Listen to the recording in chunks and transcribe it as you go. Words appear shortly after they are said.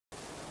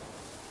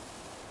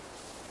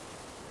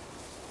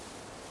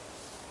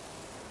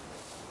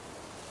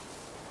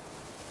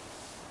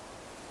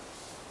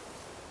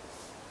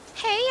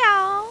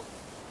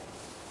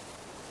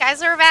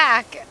guys, we're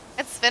back.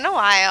 It's been a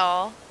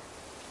while.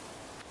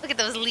 Look at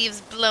those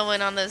leaves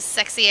blowing on those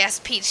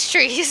sexy-ass peach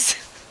trees.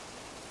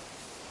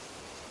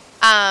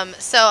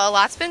 So a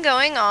lot's been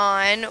going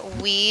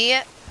on. We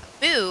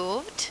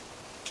moved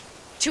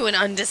to an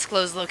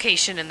undisclosed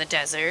location in the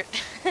desert.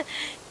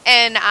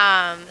 And,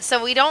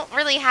 so we don't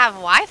really have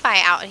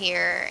Wi-Fi out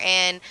here,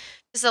 and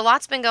just a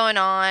lot's been going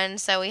on,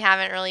 so we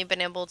haven't really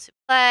been able to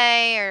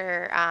play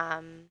or,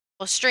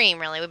 well, stream,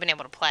 really. We've been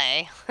able to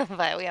play,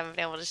 but we haven't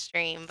been able to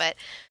stream. But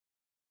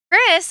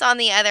Chris, on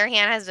the other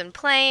hand, has been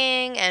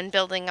playing and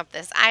building up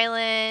this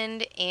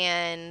island,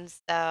 and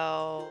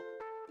so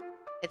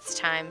it's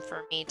time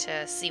for me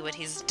to see what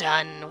he's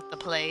done with the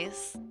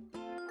place.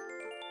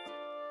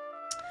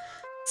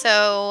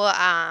 So,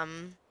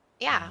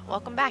 yeah,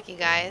 welcome back, you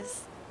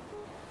guys.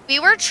 We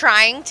were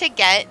trying to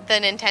get the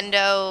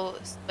Nintendo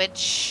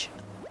Switch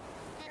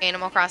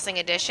Animal Crossing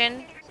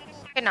Edition.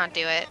 Could not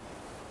do it.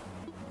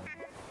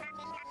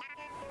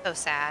 So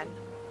sad.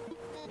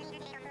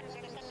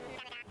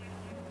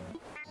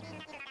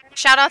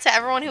 Shout out to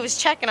everyone who was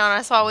checking on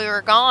us while we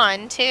were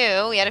gone,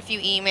 too. We had a few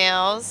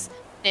emails.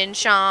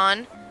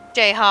 Ninshawn,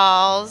 J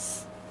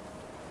Halls,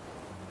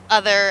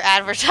 other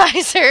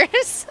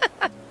advertisers.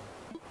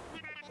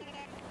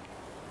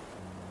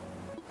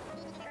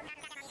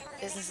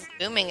 Business is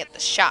booming at the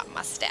shop.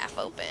 My staff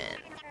open.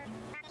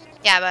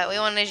 Yeah, but we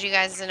wanted you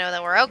guys to know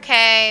that we're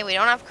okay. We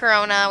don't have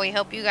corona. We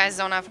hope you guys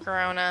don't have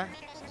corona.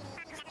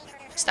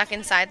 We're stuck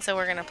inside, so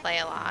we're gonna play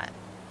a lot.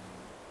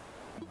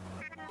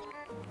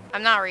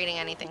 I'm not reading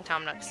anything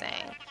Tom Nook's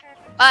saying.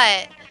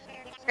 But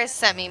Chris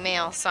sent me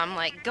mail, so I'm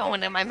like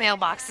going to my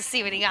mailbox to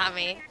see what he got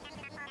me.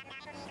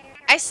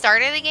 I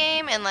started the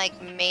game and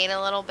like made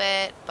a little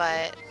bit,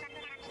 but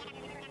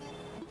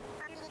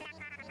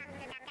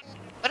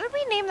what did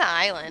we name the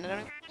island?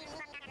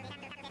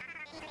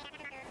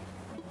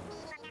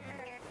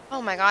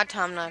 Oh my god,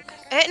 Tom Nook.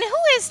 And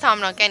who is Tom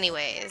Nook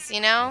anyways,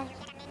 you know?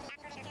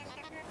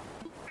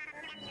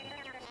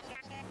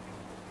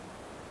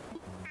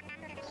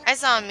 I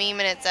saw a meme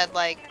and it said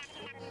like,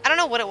 I don't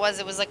know what it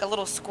was like a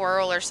little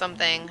squirrel or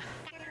something.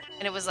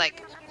 And it was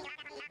like,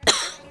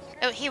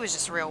 oh, he was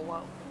just real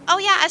woke. Oh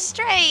yeah,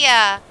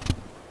 Estrella!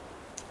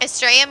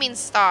 Estrella means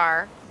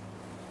star.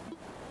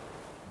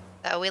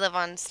 So we live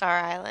on Star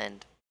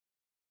Island.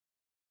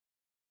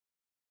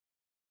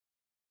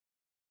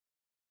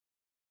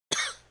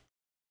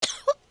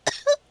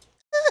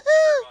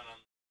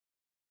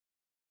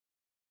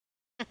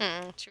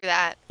 True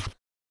that.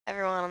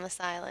 Everyone on this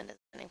island is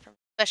learning from,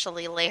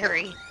 especially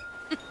Larry.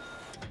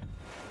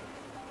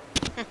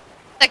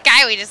 The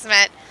guy we just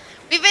met.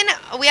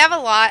 We have a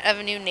lot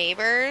of new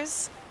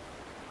neighbors.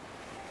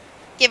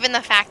 Given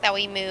the fact that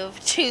we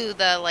moved to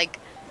the, like,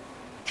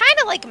 kind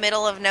of like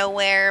middle of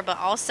nowhere, but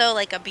also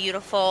like a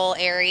beautiful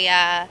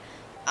area.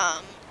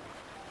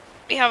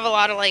 We have a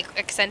lot of like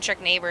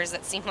eccentric neighbors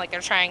that seem like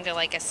they're trying to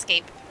like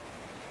escape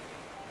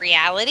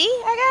reality,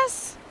 I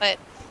guess. But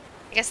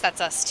I guess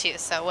that's us too,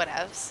 so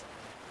whatevs.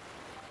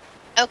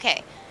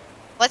 Okay,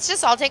 let's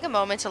just all take a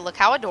moment to look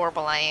how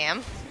adorable I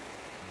am.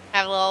 I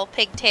have little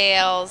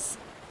pigtails.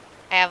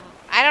 I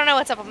don't know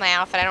what's up with my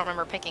outfit. I don't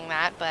remember picking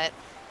that, but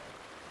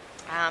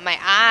my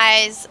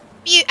eyes,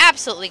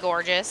 absolutely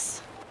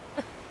gorgeous.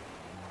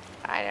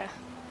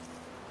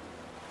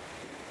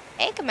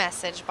 Egg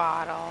message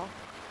bottle.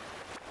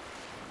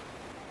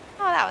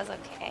 Oh, that was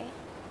okay.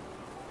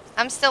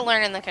 I'm still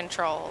learning the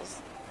controls.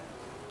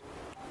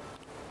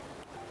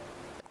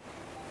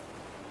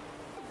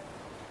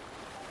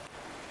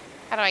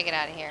 How do I get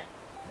out of here?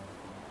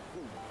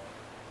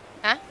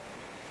 Huh?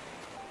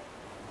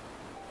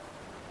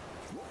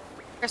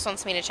 Chris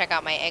wants me to check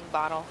out my egg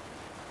bottle.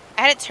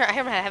 I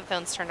had my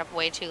headphones turned up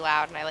way too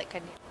loud and I like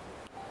couldn't.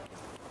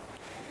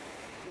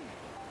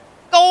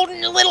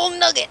 Golden little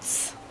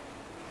nuggets.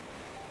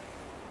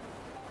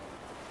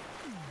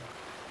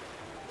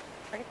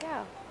 Where'd it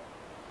go?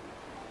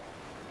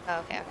 Oh,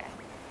 okay.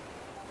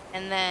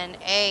 And then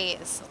A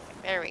is,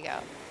 there we go.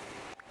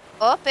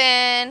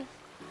 Open.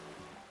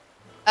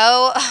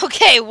 Oh,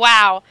 okay,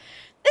 wow.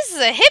 This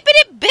is a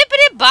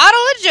hippity-bippity bottle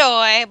of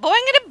joy.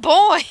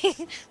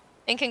 Boingity-boing.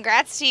 And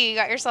congrats to you. You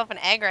got yourself an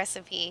egg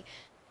recipe.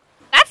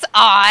 That's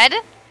odd.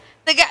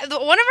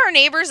 One of our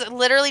neighbors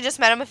literally just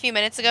met him a few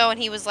minutes ago, and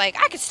he was like,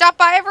 I could stop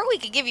by every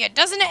week and give you a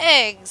dozen of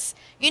eggs.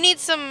 You need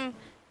some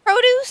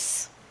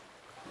produce?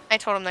 I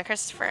told him that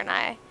Christopher and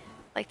I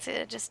like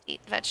to just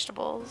eat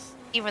vegetables,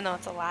 even though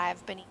it's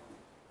alive, but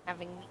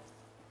having meat.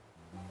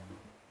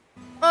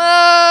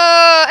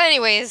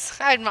 Anyways,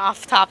 I'm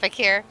off topic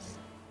here.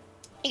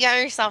 You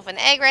got yourself an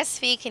egg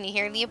recipe. Can you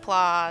hear the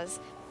applause?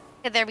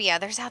 Could there be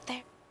others out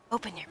there?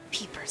 Open your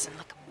peepers and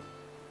look.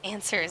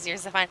 Answer is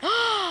yours to find.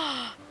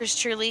 There's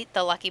truly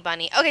the lucky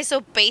bunny. Okay,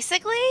 so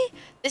basically,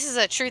 this is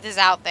a truth is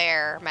out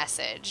there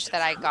message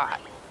that I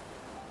got.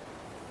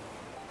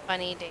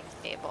 Bunny dig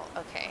table.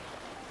 Okay.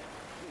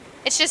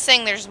 It's just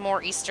saying there's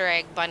more Easter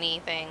egg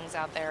bunny things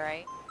out there,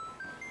 right?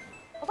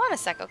 Hold on a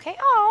sec, okay?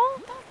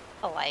 Oh, that's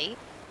polite.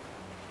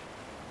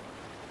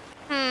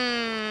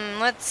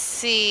 Let's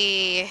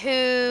see.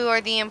 Who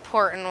are the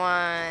important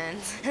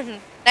ones?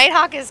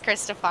 Nighthawk is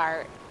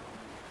Christopher.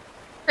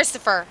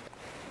 Christopher.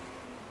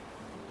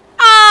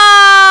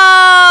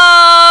 Oh!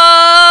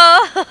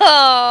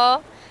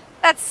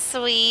 That's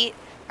sweet.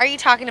 Are you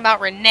talking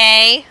about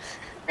Renee?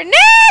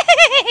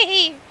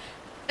 Renee!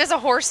 There's a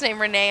horse named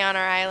Renee on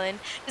our island.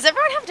 Does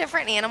everyone have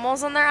different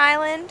animals on their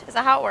island? Is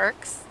that how it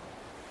works?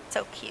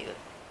 So cute.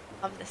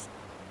 Love this.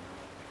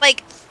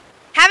 Like,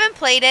 haven't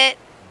played it.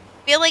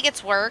 Feel like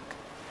it's work.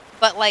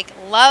 But, like,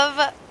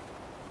 love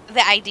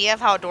the idea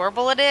of how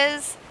adorable it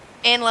is.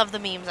 And love the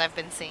memes I've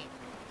been seeing.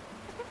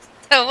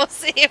 So we'll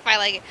see if I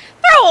like it.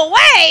 Throw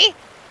away!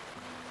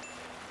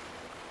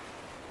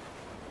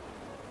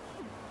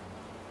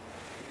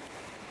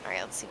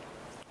 Alright, let's see.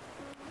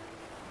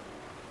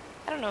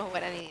 I don't know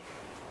what I need.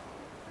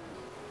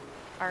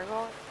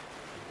 Argol?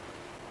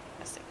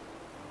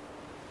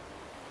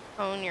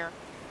 Own your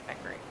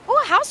decorate.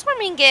 Oh, a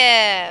housewarming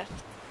gift!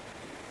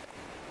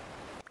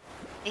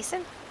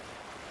 Jason?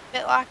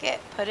 Bitlock it,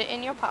 put it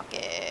in your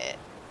pocket.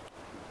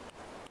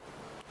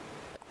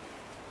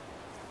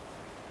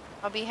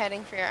 I'll be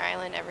heading for your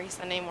island every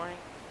Sunday morning.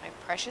 My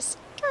precious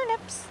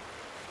turnips.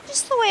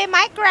 Just the way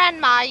my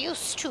grandma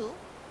used to.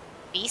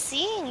 Be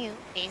seeing you,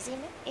 Daisy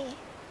May.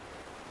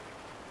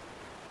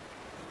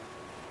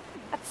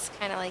 That's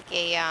kind of like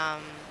a,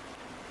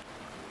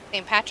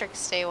 St.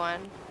 Patrick's Day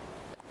one.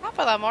 Top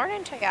of the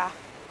morning to ya.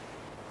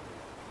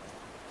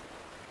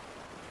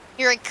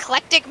 Your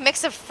eclectic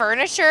mix of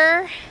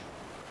furniture?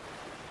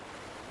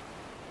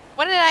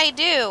 What did I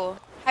do?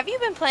 Have you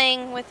been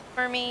playing with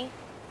for me?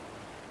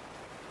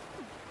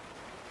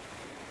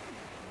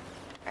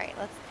 Alright,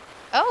 let's...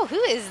 Oh, who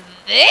is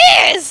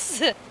this?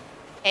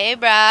 Hey,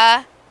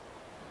 brah.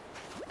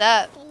 What's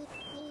up?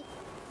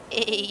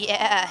 Hey,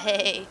 yeah,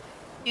 hey.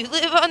 You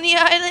live on the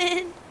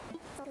island?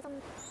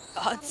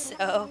 Thought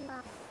so.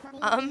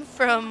 I'm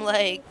from,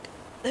 like,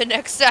 the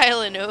next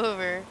island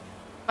over.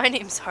 My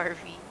name's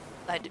Harvey.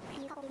 Glad to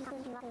meet you.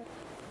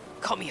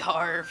 Call me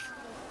Harv.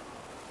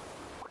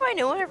 Why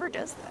no one ever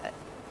does that?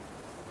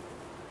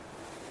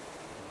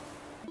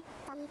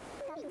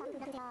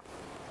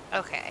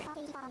 Okay.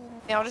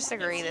 Yeah, I'll just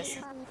agree this.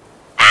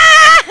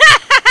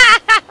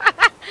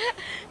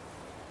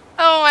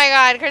 Oh my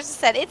god, Chris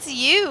said, it's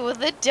you,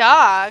 the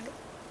dog.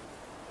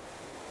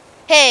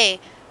 Hey,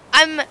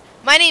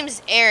 my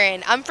name's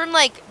Erin. I'm from,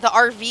 like, the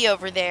RV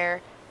over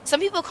there. Some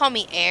people call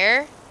me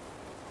Air,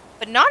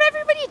 but not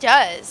everybody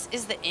does.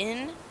 Is the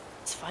inn?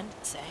 It's fun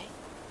to say.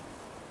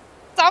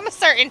 So I'm gonna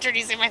start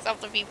introducing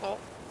myself to people.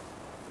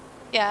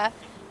 Yeah.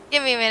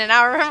 Give me a minute,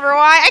 I'll remember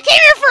why. I came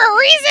here for a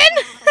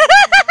reason!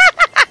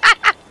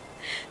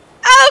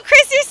 Oh,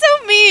 Chris, you're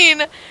so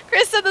mean!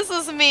 Chris said this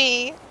was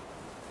me.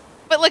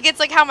 But look, it's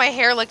like how my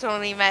hair looked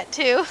when we met,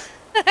 too.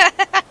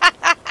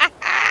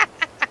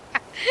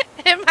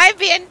 And my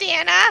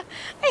bandana.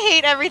 I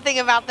hate everything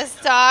about this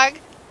dog.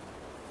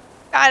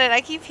 Got it,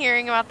 I keep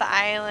hearing about the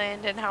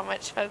island and how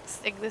much folks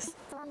dig this.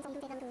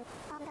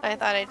 I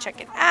thought I'd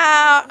check it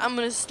out. I'm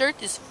gonna start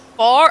this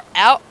far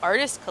out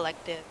artist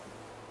collective.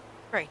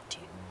 Right, dude.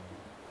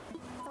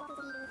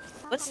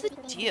 What's the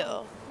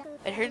deal?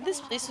 I heard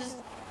this place was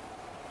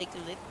like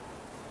lit.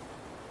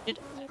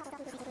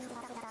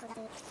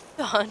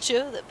 The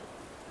honcho.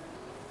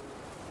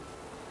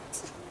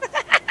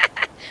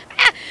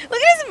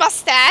 Look at his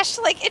mustache.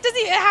 Like it doesn't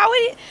even. How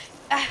would he?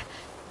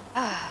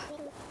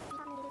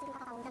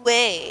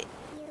 Wait.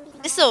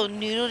 This old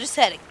noodle just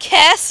had a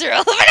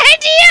casserole of an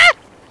idea.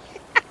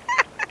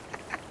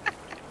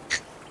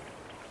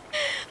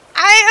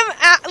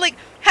 Like,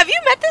 have you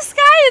met this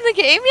guy in the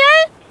game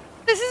yet?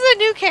 This is a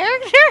new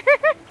character?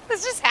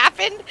 This just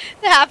happened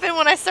to happen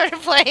when I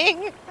started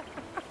playing.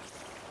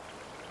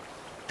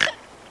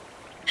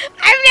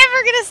 I'm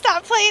never gonna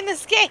stop playing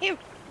this game.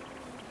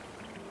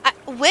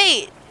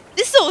 Wait,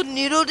 this old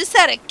noodle just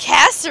had a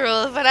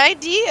casserole of an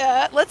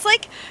idea. Let's,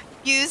 like,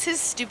 use his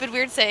stupid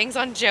weird sayings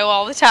on Joe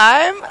all the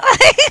time.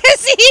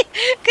 Because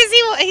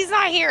he's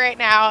not here right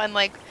now and,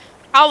 like,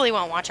 probably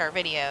won't watch our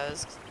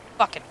videos.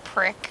 Fucking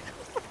prick.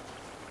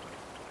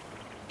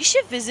 You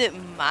should visit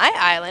my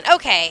island.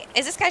 Okay,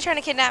 is this guy trying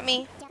to kidnap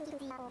me?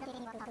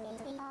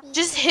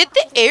 Just hit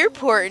the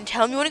airport and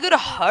tell him you want to go to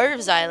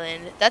Harv's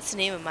Island. That's the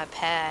name of my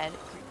pad.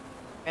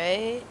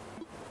 Right?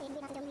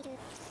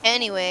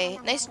 Anyway,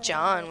 nice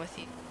John with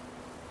you.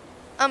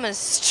 I'm gonna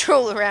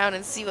stroll around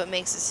and see what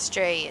makes a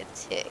stray a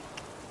tick.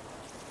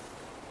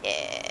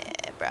 Yeah,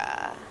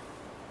 brah.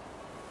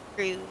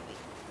 Groovy.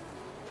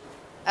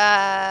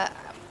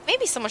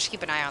 Maybe someone should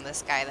keep an eye on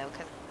this guy, though,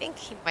 because I think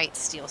he might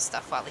steal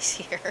stuff while he's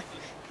here.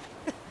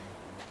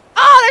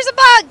 Oh, there's a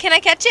bug! Can I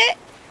catch it?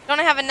 Don't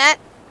I have a net?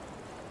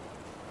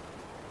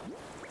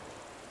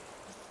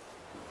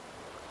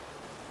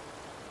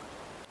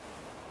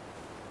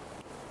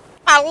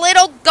 My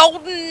little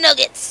golden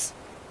nuggets.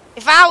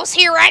 If I was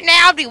here right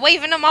now, I'd be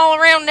waving them all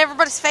around in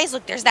everybody's face.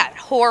 Look, there's that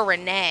whore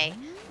Renee.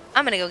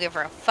 I'm gonna go give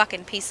her a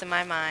fucking piece of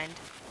my mind.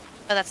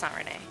 Oh, that's not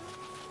Renee.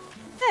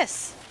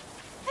 This.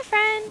 Hi,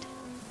 friend.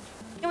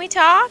 Can we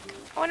talk?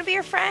 I want to be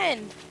your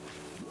friend.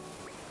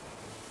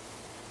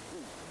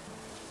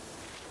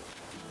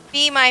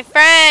 Be my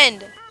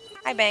friend.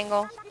 Hi,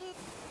 Bangle.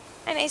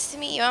 Hi, nice to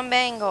meet you. I'm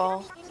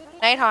Bangle.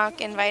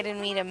 Nighthawk invited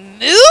me to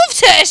move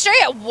to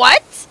Australia.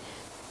 What?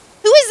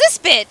 Who is this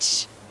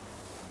bitch?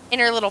 In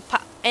her little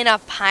in a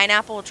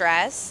pineapple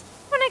dress.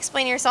 You want to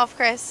explain yourself,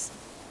 Chris?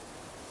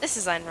 This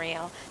is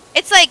unreal.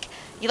 It's like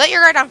you let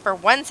your guard down for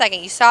 1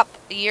 second. You stop.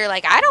 You're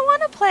like, I don't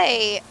want to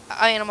play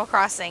Animal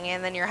Crossing,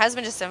 and then your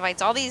husband just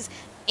invites all these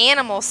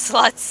animal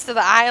sluts to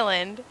the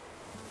island.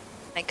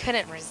 I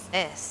couldn't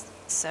resist.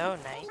 So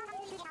nice.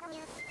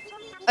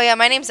 Oh yeah,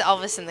 my name's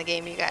Elvis in the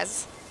game, you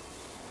guys.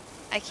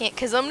 I can't,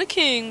 cause I'm the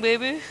king,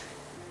 baby.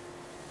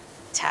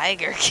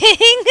 Tiger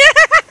King.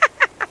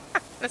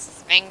 This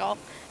is Bangle.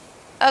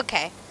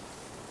 Okay.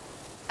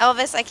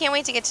 Elvis, I can't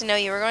wait to get to know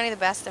you. We're going to the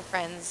best of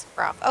friends,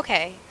 bro.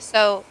 Okay,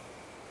 so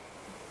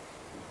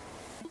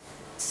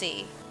let's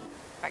see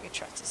if I can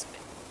trust this bit.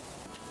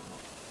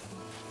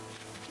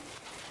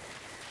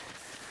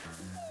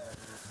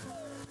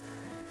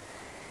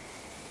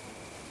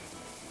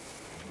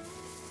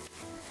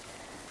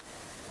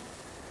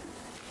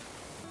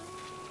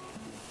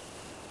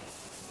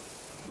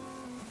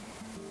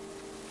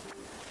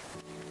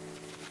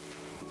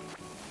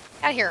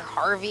 Out here,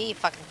 Harvey, you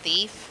fucking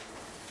thief.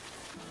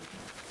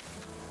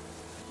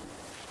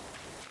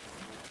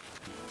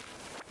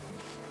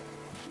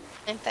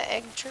 Ain't the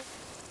egg true?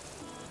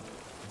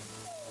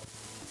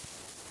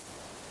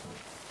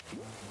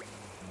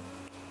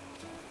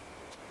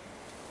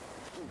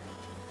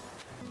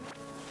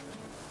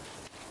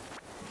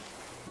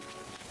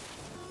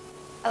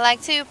 I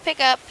like to pick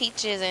up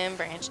peaches and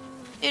branches.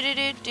 Do do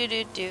do do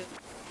do do.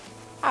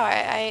 Oh,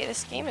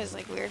 this game is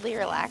like weirdly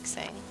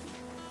relaxing.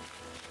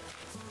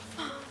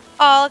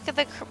 Oh, look at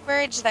the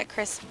bridge that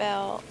Chris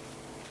built.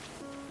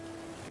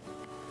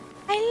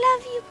 I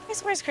love you,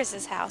 Chris. Where's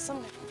Chris's house? I'm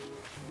gonna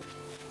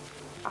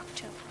talk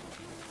to him.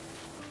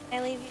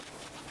 Can I leave you?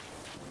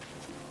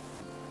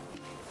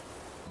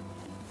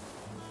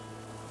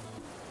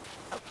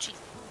 Oh, jeez.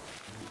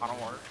 I don't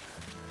work.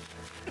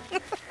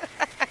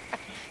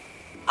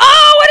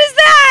 Oh, what is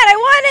that? I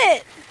want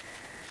it.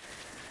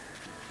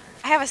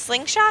 I have a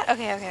slingshot?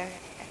 Okay, okay, okay.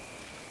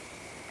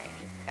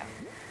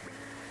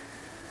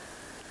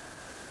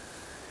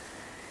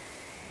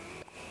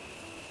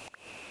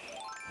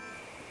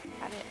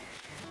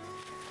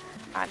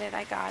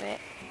 I got it.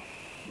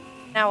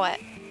 Now what?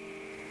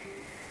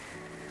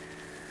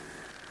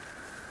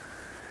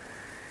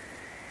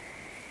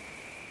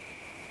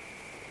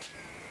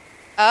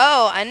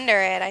 Oh, under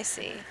it, I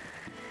see.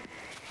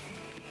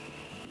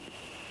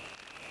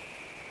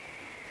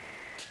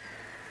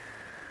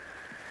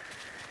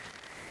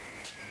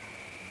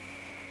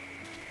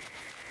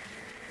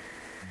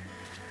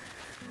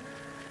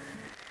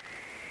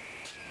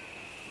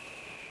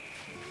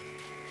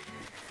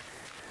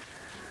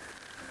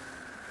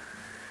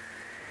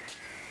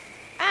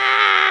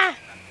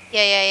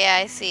 Yeah,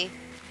 I see.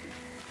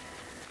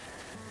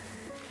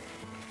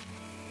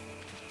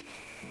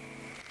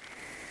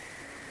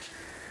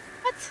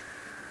 What?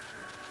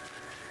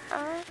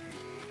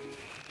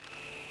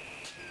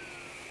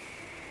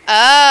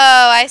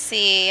 Oh, I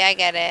see. I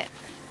get it.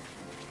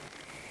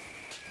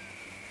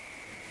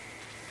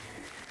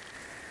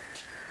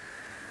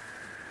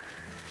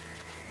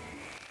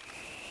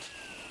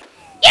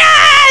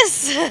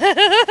 Yes!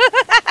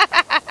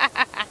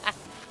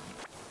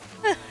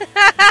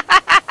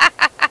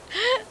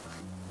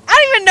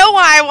 I don't even know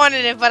why I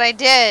wanted it, but I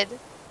did.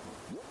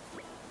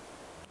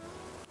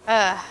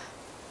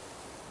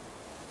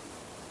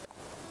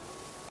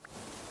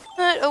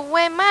 Put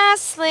away my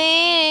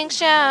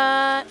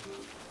slingshot.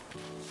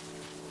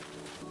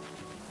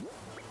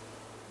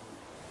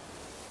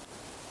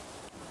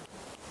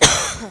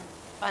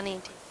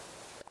 Funny.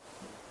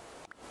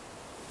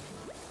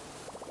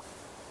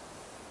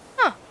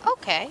 Huh,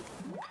 okay.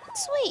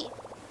 Sweet.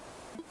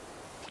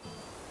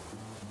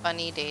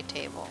 Funny day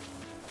table.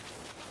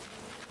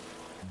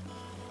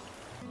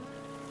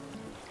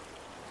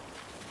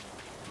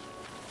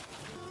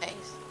 Nice.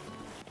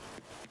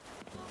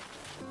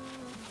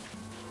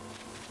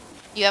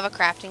 You have a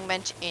crafting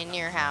bench in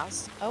your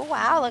house. Oh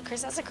wow, look,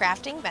 Chris has a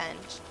crafting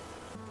bench.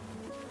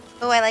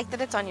 Oh, I like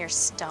that it's on your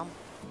stump.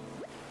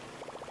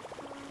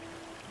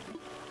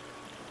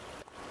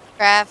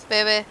 Craft,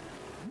 baby.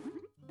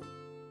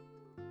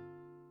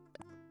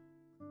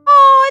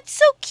 Oh, it's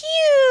so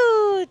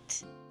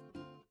cute!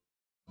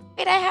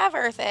 Wait, I have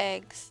earth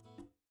eggs.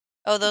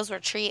 Oh, those were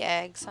tree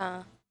eggs,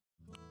 huh?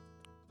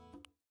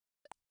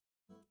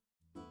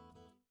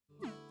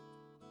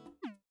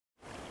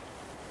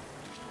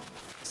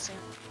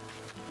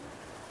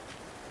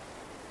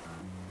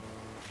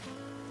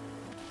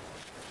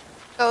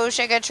 Go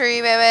shake a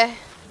tree, baby.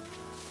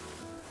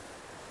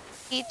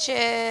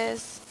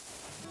 Peaches.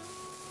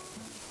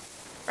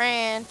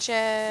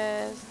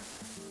 Branches.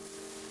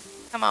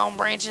 Come on,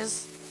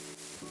 branches.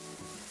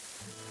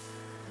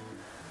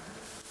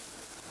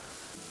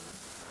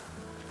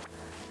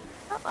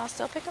 Oh, I'll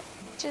still pick up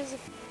peaches.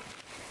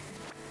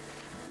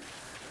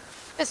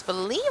 Just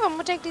believe I'm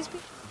gonna take these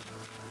peaches.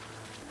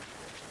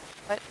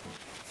 What?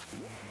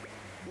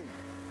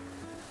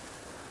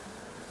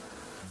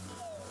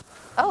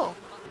 Oh.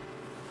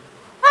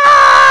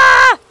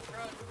 Ah!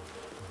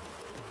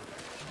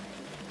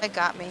 It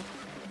got me.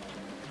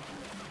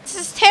 This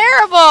is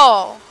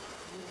terrible.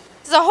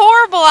 This is a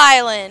horrible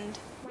island.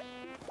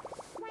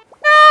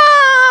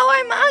 No,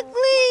 I'm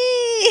ugly.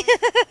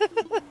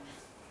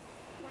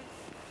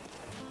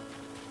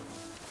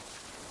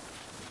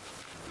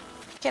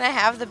 Can I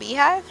have the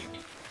beehive?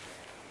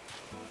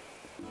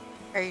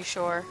 Are you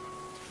sure?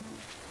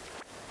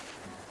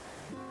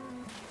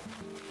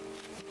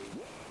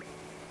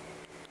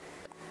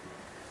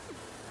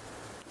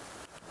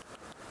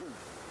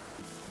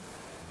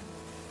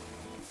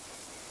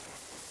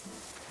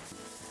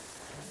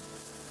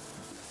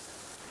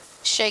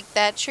 Shake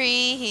that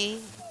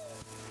tree.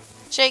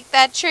 Shake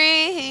that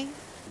tree.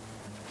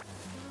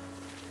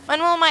 When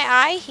will my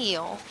eye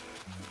heal?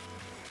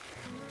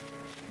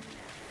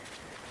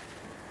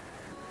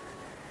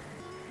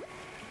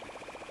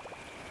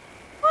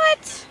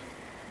 What?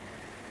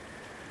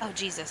 Oh,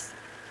 Jesus.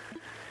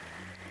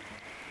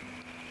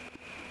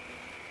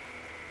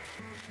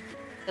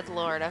 Good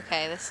Lord.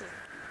 Okay, this is...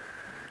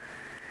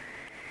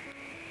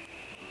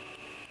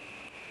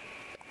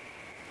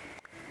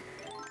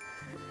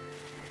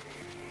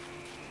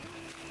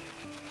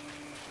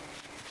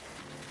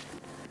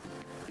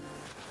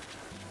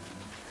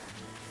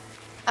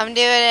 I'm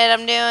doing it,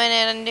 I'm doing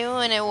it, I'm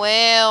doing it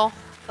well.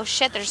 Oh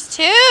shit, there's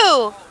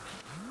two!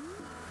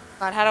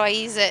 God, how do I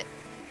use it?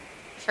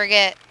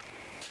 Forget.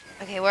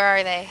 Okay, where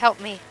are they? Help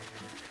me.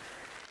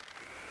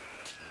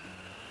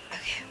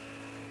 Okay.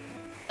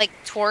 Like,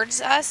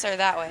 towards us or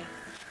that way?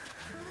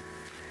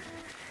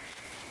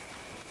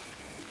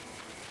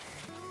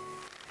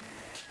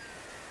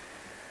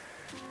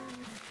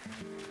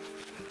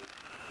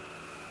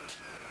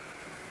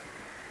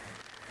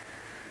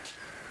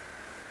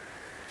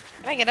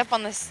 Can I get up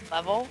on this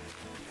level?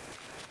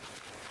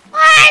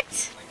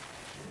 What?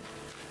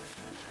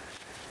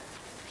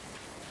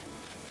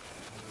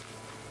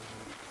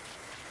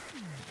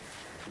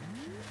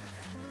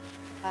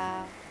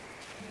 Wow.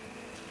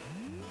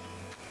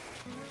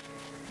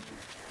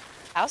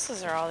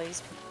 Houses are all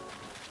these.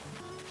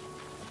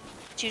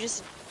 Did you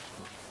just...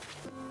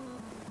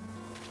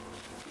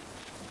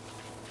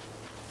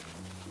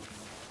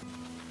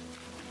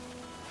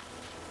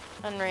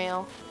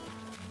 Unreal.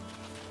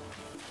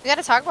 We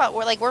gotta talk about,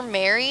 we're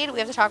married, we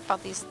have to talk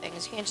about these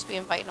things. You can't just be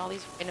inviting all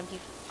these random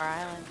people to our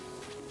island.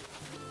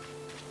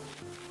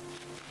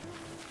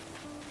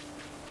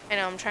 I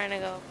know, I'm trying to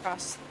go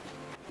across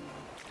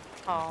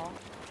the hall.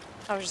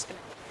 I was just gonna...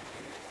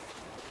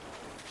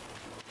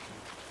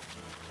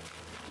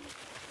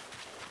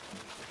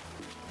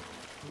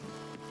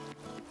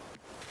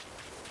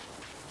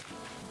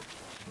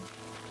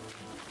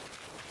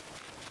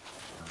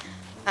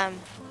 I'm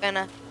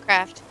gonna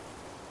craft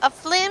a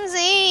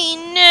flimsy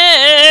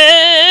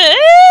net!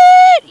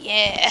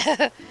 Yeah!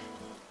 I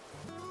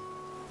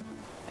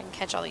can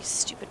catch all these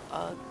stupid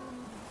bugs.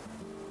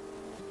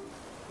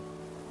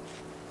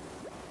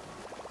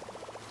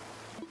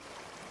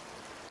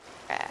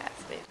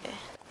 Craft, baby.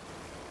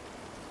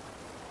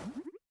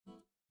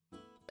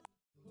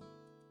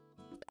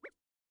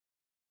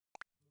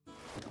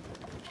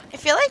 I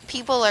feel like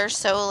people are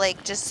so,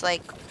 just,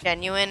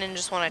 genuine and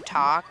just want to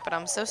talk, but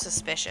I'm so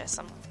suspicious.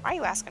 Why are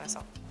you asking us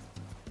all?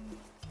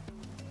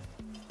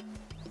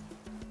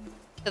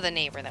 To the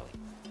neighbor that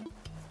we...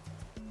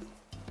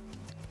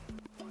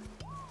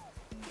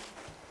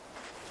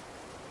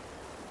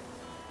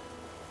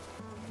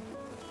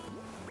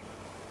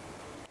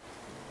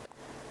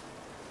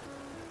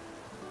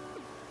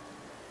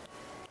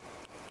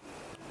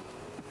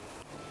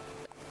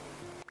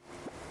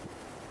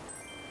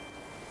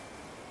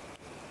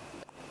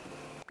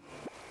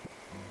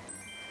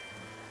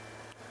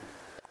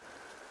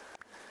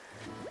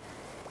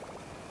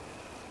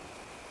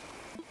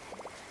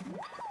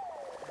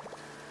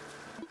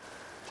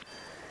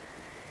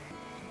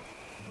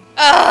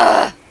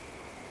 Ugh!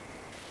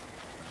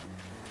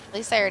 At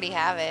least I already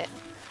have it.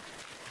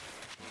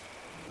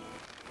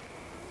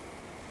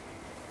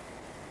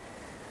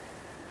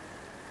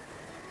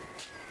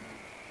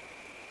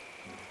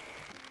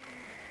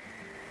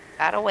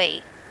 Gotta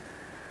wait.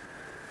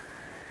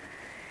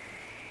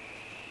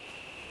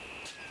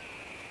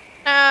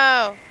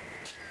 No!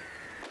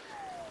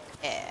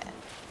 Yeah.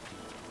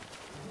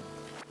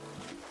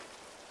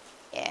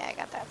 Yeah, I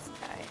got that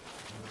guy.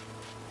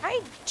 Hi,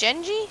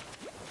 Genji?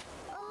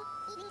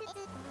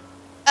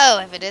 Oh,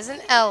 if it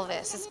isn't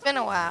Elvis. It's been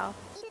a while.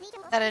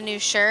 Got a new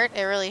shirt?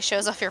 It really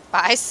shows off your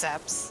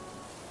biceps.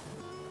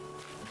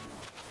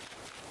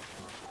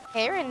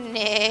 Hey,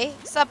 Renee.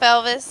 What's up,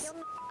 Elvis?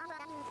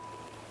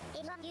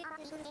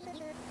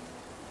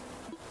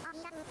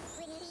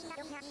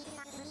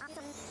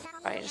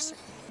 Probably just...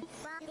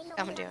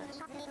 I'm doing.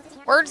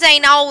 Words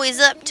ain't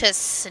always up to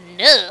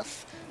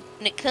snuff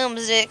when it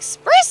comes to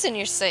expressing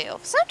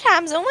yourself.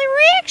 Sometimes only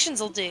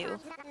reactions will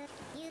do.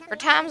 For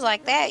times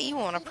like that, you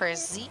want to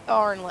press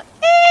ZR and let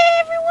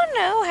everyone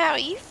know how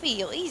you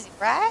feel. Easy,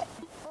 right?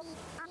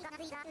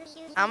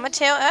 I'm going to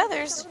tell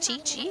others to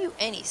teach you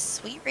any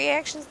sweet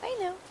reactions they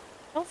know.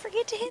 Don't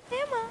forget to hit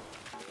them up.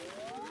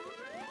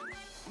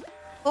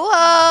 Cool,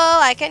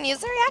 I can use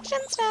the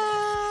reactions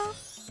now.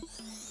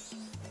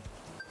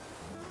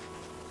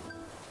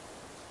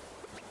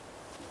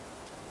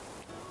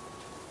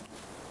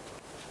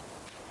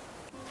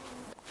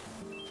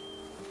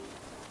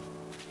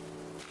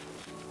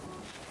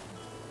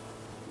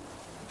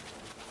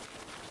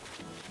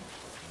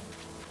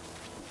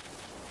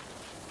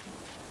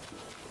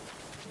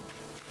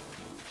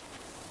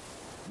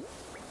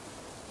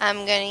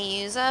 I'm gonna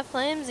use a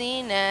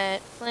flimsy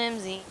net,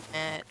 flimsy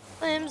net,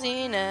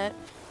 flimsy net.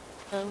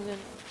 I'm gonna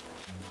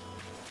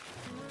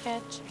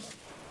catch.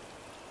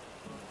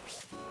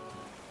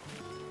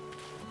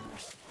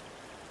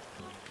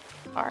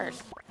 Hard.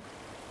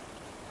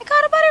 I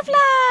caught a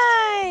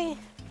butterfly!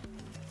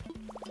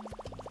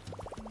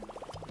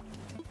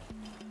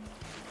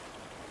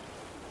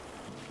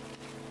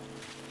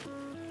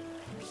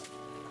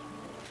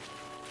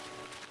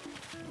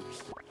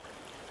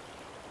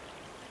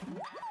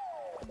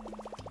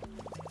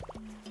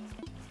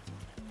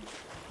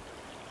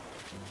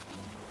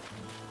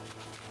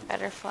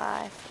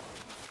 Butterfly.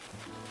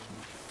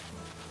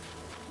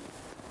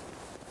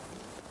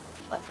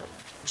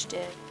 Leveraged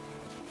it.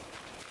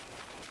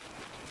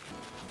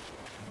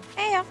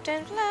 I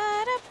often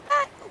flood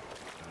up.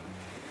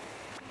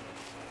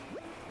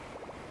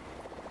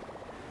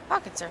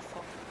 Pockets are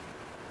full.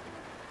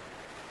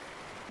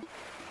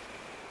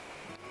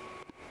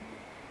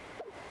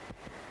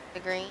 The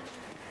green.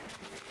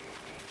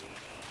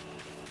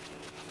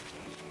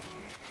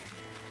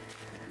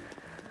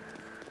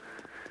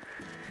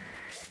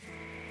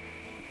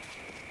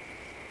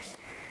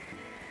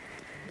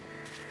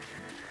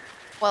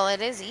 Well,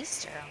 it is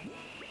Easter.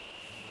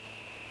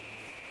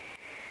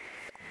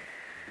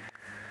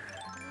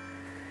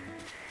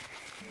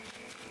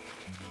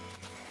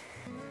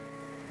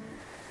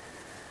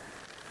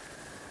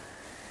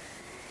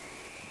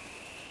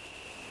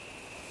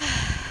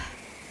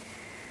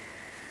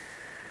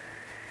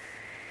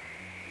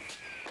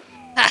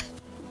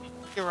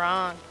 You're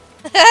wrong.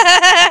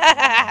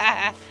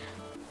 I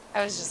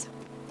was just...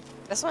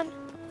 This one?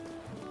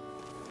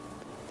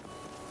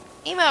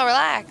 Emo,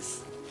 relax.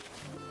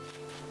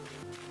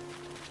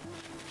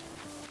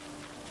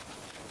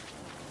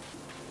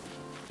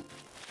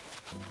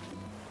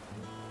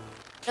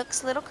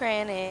 Nook's little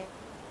cranny.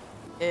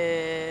 How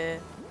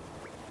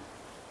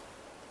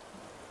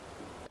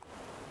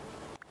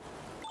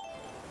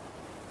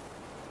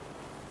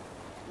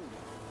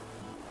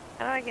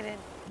do I get in?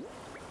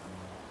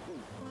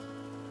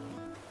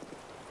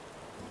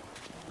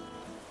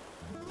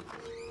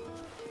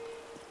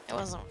 It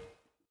wasn't.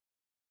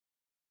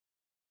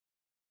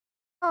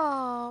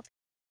 Oh.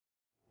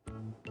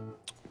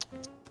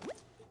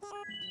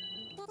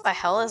 What the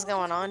hell is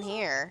going on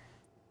here?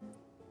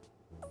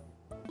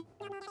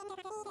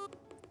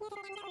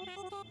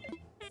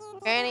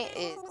 Granny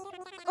is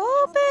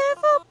open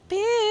for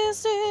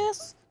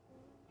business.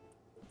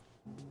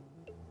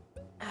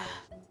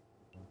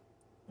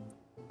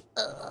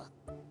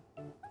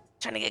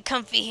 Trying to get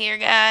comfy here,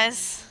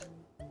 guys.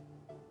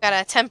 Got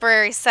a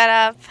temporary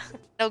setup.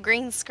 No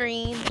green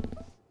screen.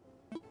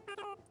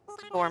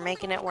 But we're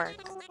making it work.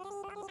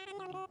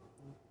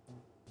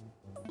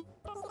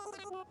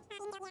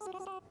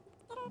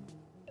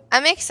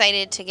 I'm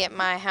excited to get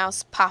my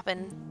house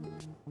popping.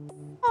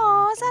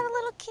 Oh, is that a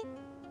little kid?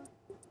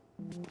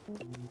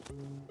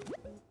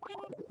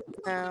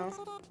 No.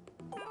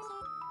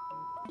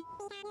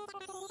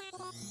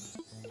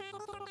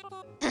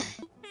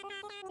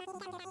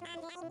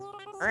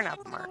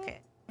 Turnip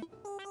market.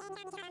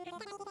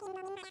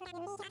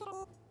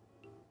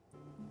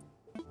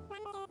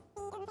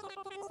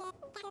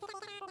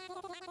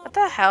 What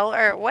the hell?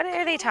 Or what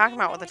are they talking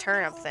about with the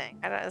turnip thing?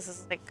 I don't, this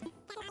is like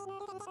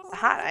a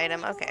hot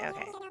item. Okay,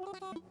 okay.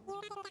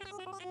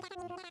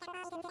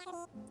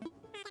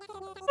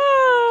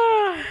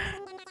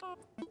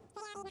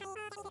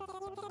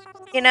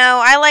 You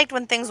know, I liked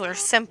when things were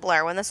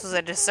simpler, when this was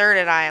a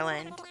deserted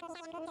island.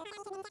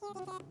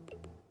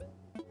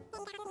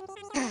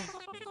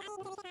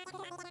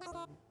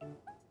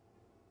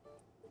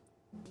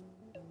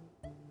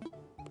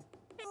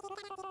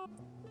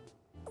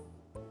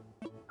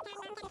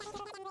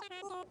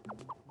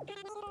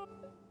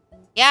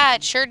 Yeah,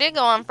 it sure did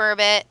go on for a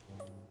bit.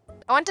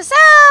 I want to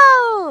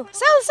sew!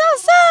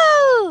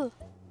 Sew!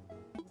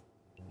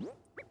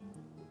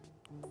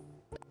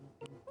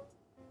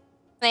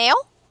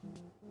 Snail?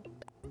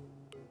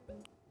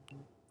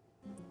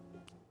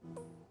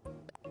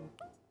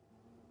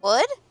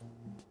 Wood?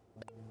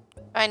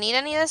 Do I need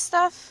any of this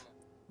stuff?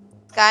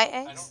 Sky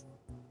eggs?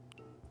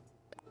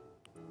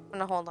 I'm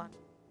gonna hold on.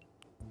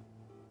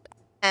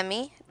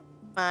 Emmy,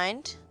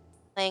 mind.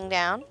 Laying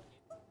down.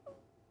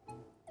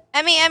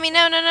 Emmy,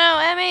 no,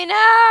 Emmy,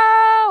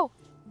 no!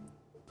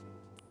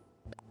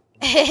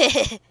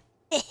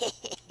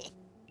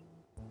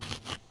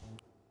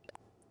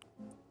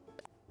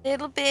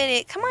 Little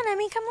bitty. Come on,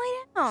 Emmy, come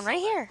lay down. Right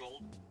here.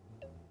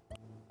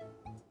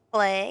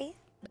 Play.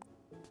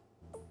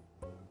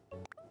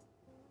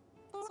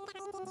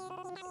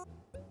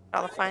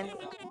 I'll find.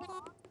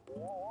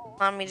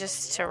 Allow me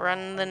just to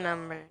run the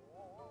number.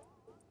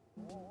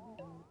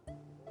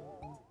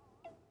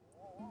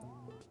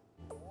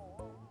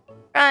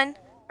 Run,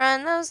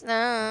 run those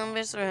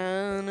numbers,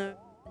 run.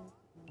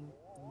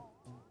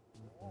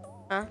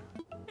 Huh?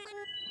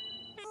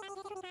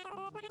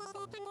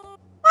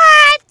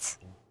 What?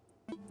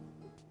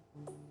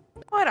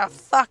 What a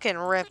fucking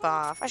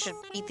ripoff. I should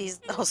beat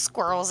those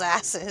squirrels'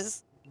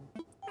 asses.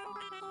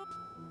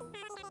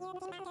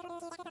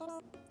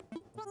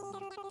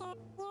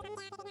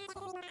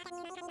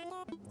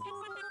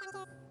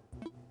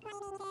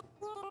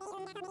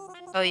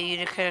 Oh, you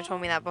could have told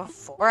me that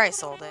before I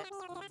sold it.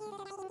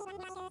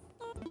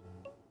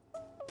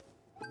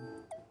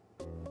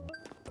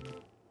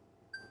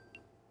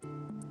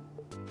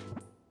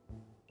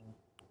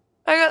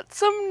 I got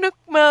some nook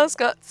mouse,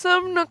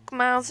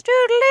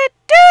 doodly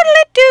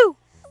doodly doo.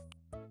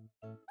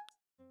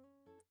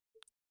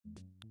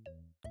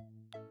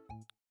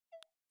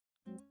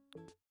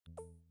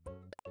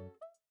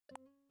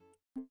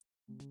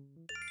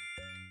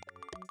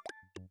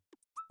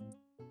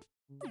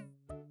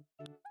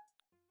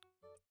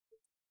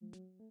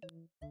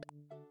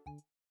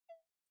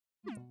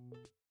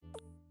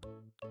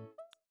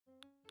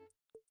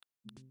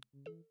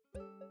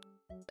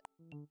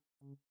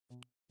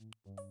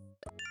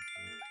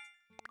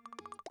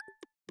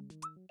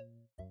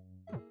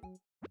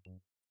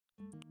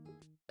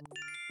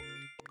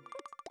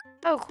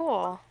 Oh,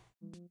 cool.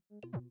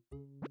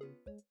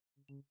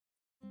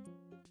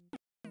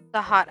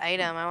 The hot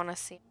item, I want to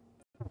see.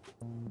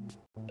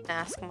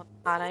 Ask him what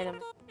the hot item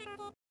is.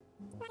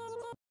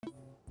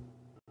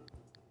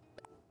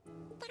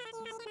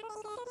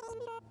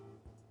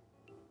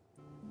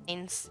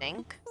 In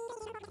sync.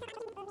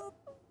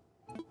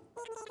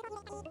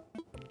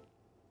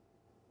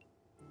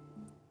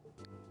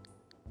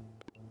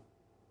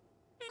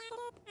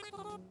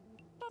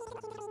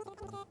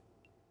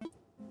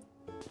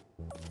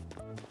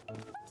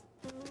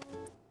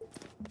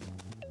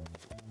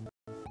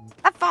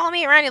 Follow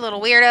me around, you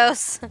little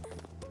weirdos.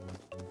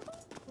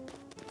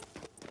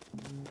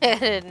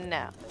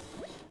 No.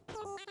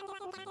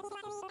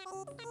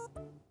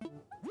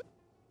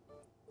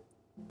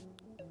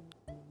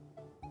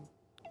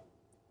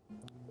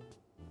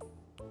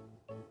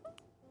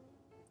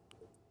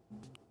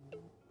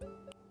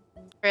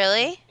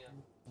 Really?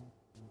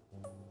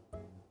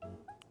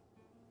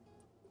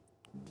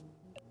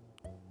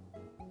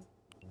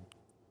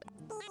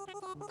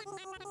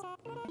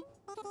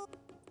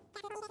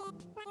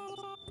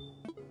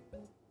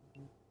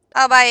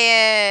 I'll buy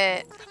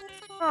it.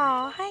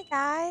 Oh, hi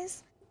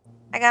guys.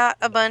 I got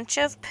a bunch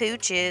of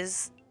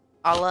pooches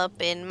all up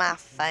in my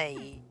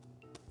face.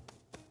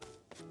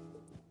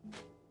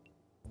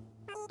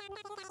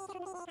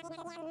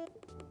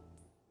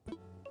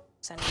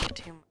 I need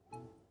too much.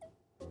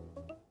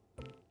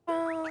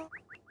 Oh.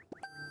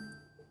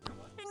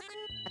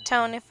 A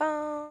Tony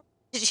phone.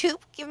 Did you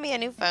give me a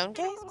new phone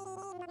case?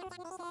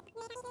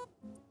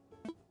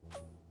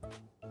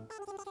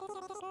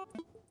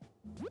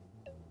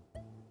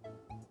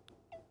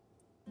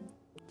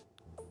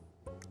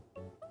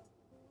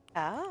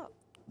 Oh.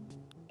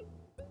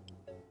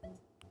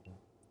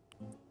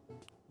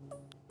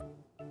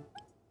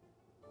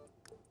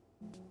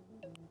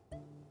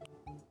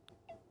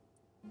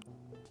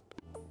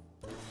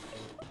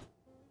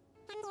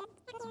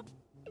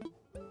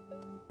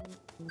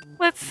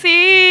 Let's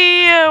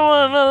see, I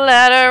want a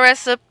ladder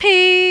recipe.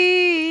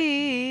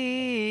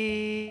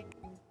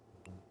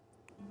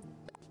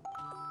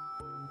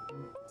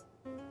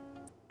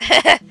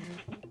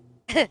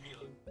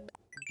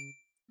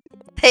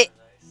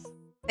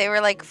 They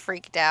were like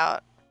freaked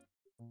out.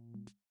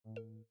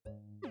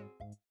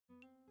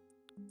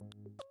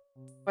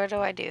 What do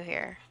I do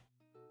here?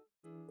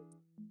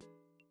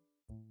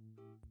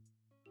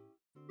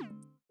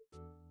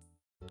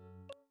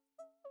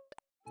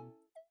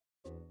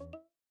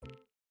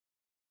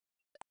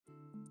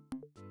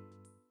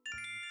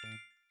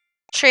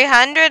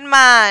 $300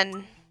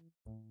 man.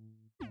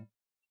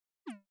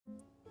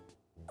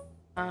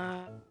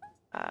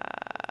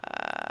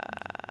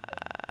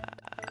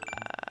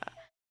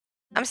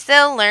 I'm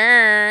still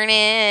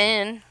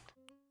learning.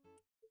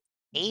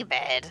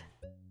 David.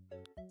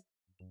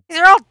 These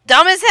are all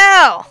dumb as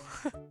hell.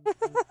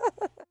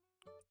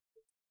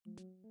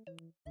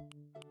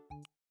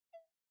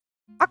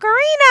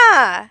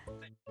 Ocarina.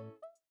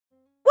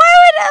 Why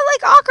would I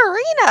like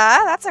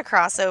Ocarina? That's a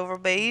crossover,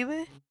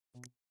 baby.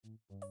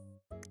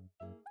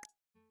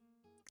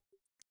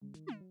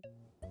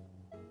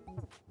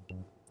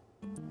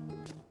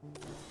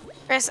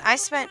 Chris, I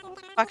spent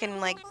fucking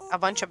like a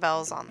bunch of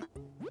bells on them.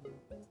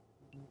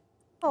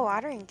 Oh,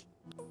 watering.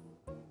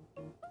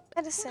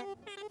 Medicine.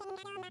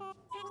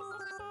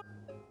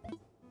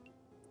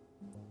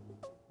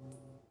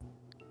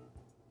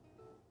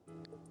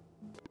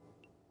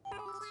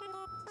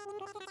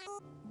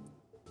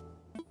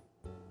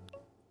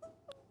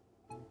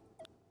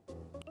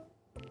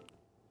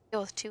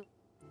 Deal with two.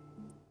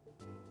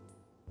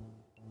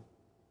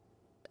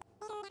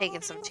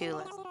 Taking some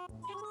tulips.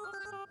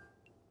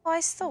 Oh, I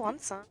still want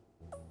some.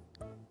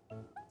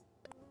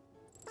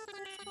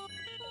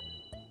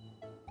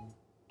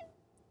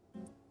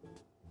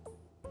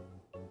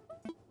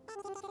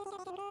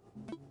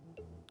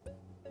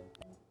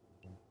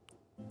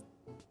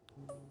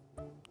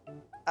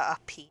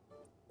 Pee.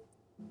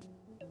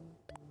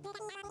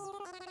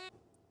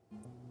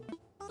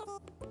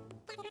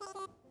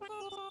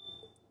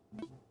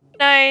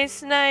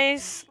 Nice,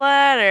 nice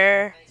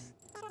ladder.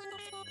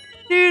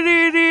 Do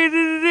do do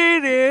do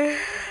do do.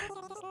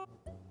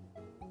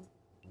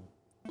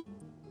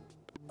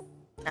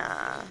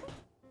 Nah.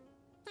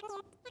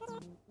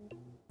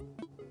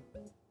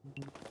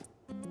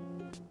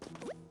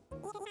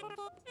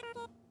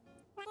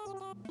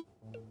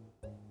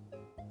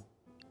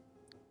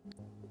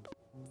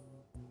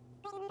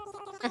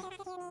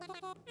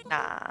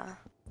 Nah.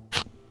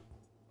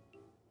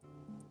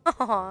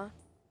 Aw.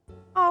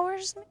 Oh,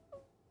 where's me?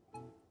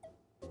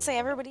 Say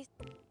everybody.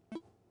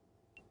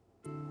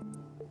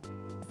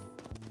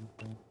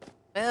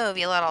 Move,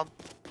 you little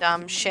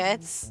dumb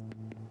shits.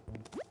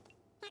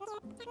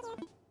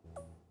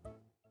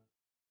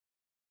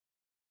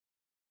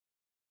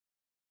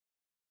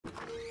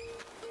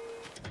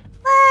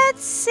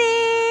 Let's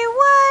see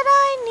what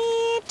I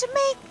need to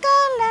make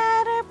a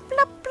ladder.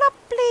 Blup, blup,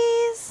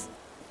 please.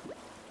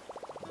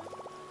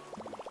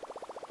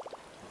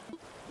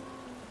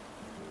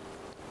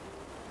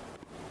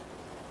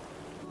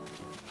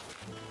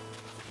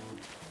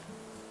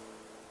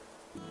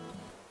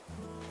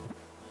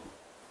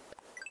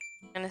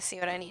 I'm gonna see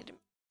what I need to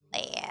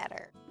make a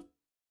ladder.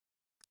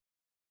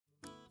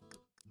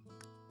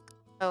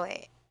 Oh,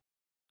 wait.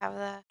 Have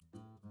the...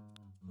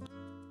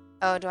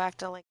 Oh, do I have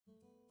to, like...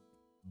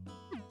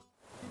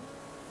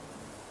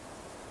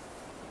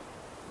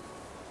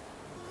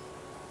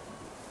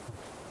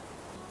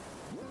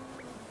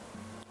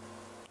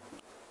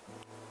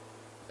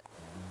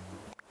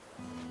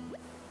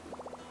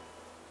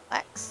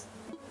 Flex.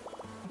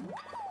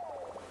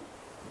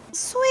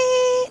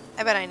 Sweet!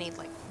 I bet I need,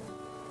 like...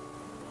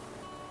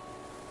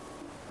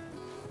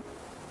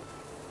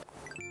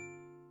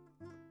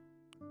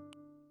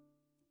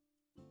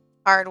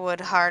 Hardwood,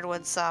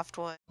 hardwood,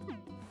 softwood.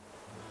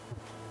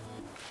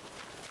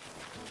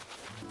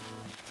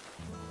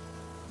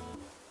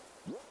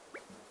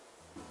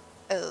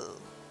 Oh.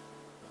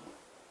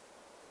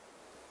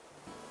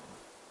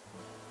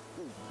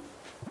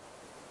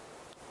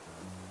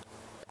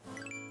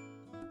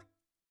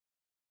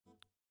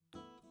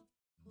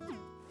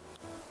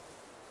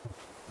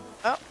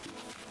 Oh. I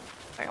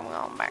think I'm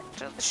going back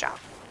to the shop.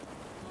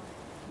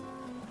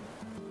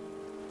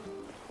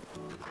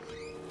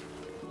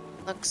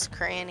 Looks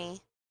cranny.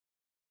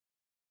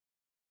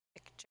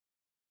 Picture.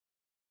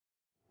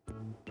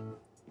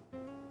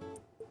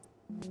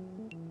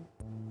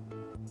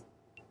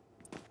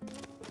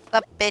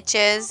 Up,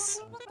 bitches.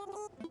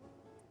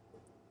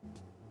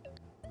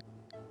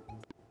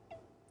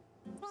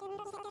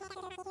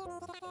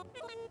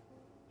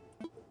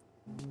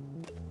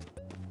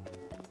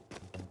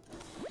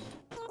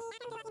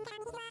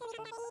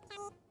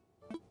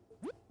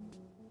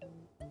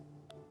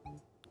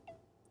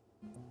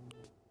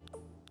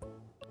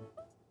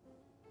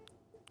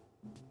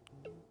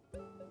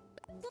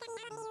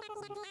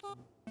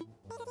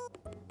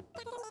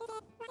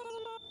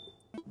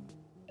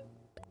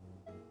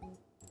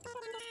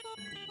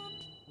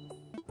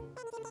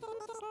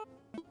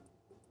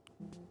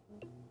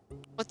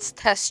 Let's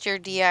test your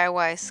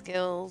DIY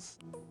skills.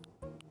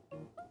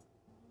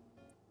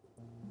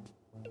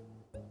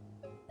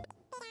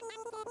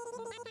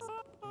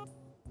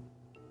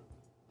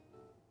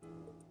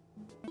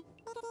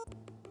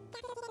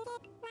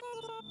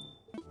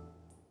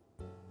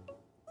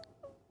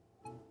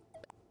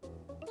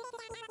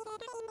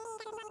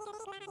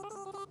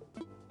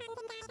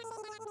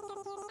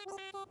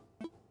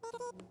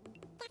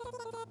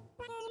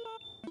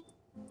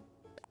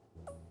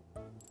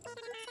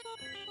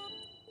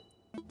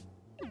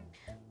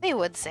 They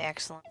would say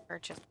excellent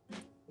purchase.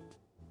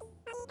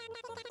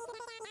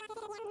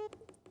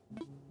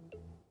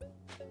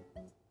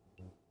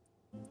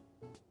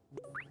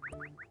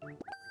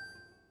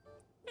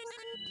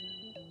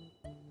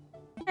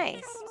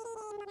 Nice.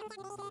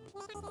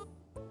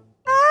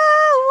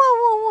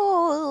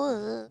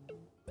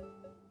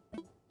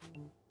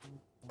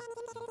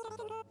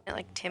 I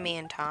like Timmy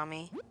and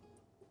Tommy.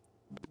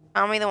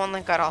 Tommy, the one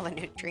that got all the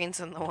nutrients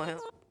in the womb.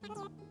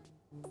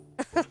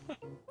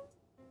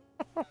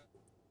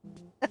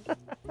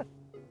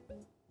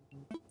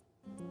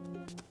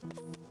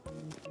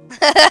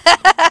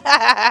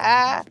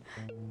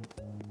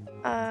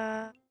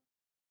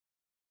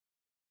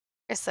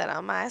 I said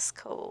I'm ice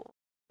cold.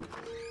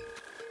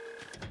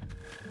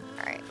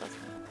 Alright, let's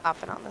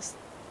hop in on this.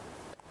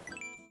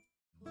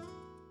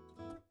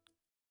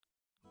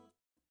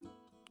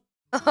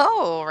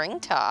 Oh, ring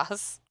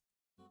toss.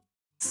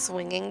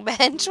 Swinging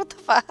bench, what the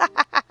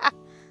fuck?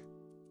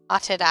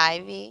 Potted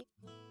ivy.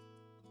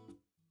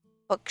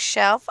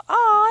 Bookshelf.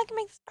 Oh, I can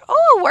make.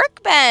 Oh,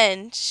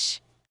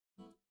 workbench.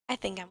 I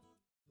think I'm.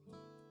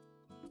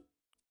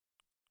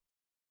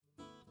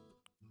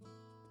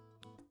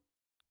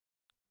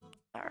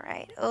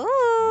 Lite.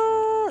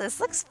 Ooh, this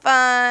looks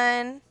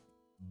fun.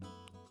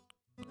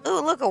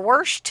 Ooh, look, a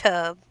wash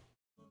tub.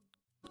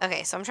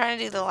 Okay, so I'm trying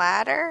to do the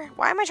ladder.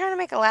 Why am I trying to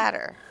make a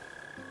ladder?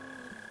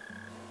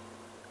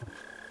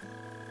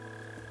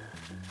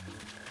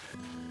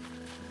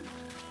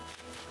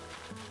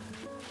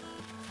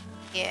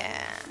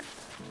 Yeah.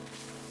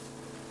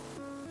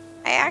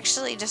 I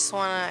actually just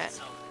want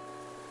to...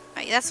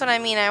 That's what I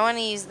mean. I want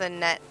to use the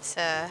net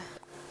to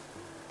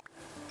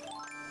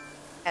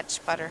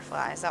catch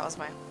butterflies. That was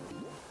my...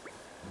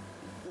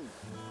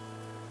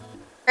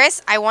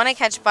 Chris, I want to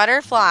catch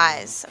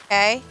butterflies,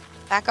 okay?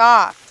 Back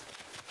off.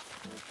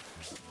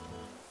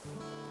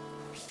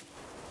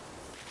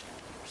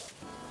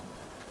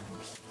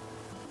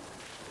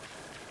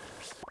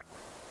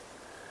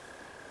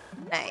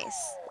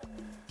 Nice.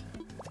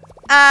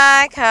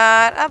 I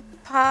caught a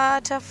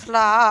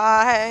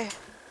butterfly.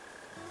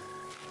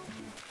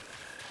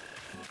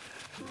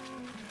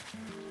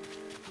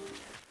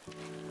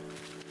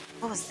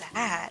 What was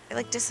that? It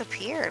like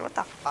disappeared. What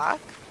the fuck?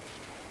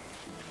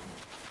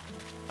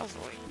 That was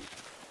weird.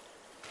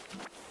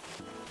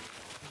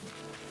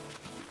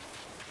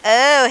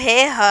 Oh,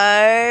 hey,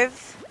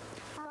 Harv.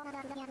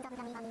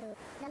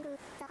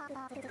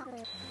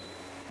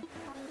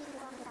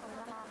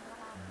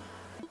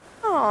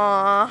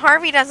 Aw,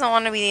 Harvey doesn't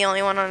want to be the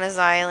only one on his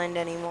island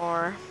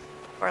anymore.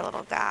 Poor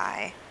little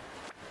guy.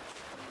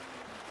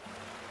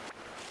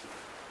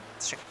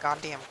 It's a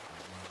goddamn...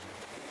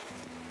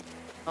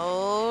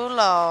 Oh,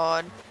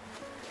 Lord.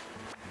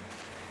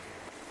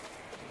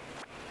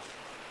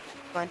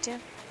 Going to?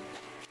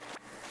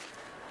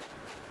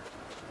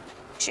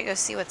 Should go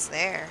see what's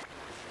there.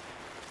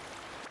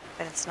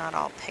 But it's not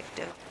all picked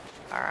of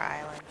our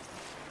island.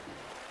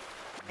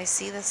 I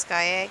see the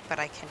sky egg, but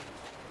I can...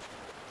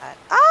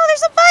 Oh,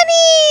 there's a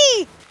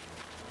bunny!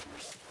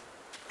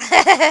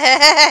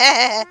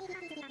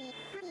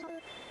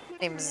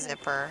 Name's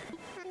Zipper.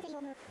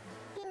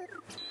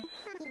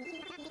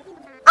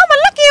 I'm a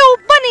lucky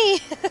old bunny!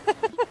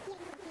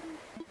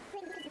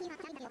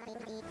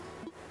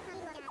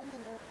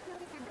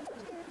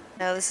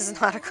 No, this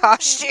is not a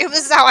costume.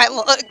 This is how I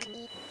look.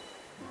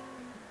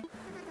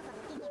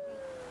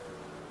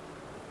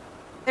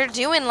 They're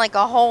doing like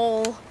a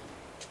whole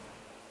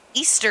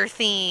Easter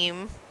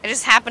theme. I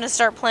just happened to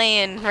start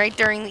playing right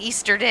during the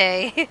Easter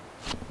day.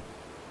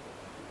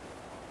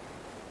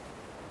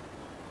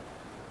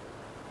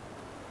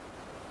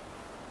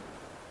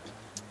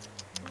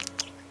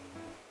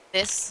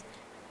 This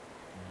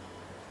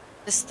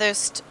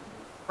thirst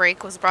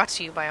break was brought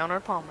to you by Honor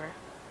Palmer.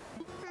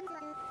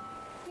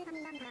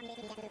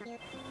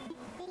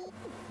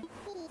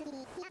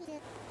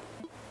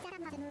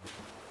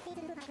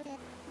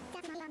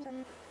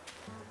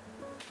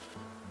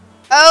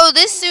 Oh,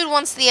 this dude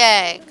wants the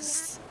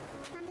eggs.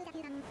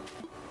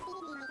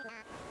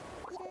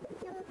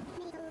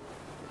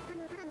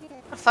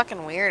 What a fucking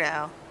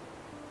weirdo.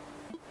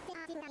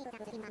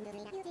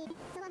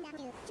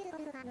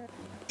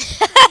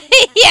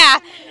 Yeah.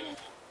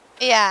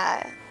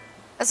 Yeah.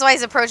 That's why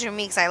he's approaching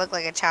me, because I look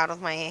like a child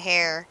with my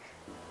hair.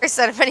 Chris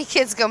said if any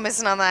kids go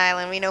missing on the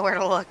island, we know where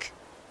to look.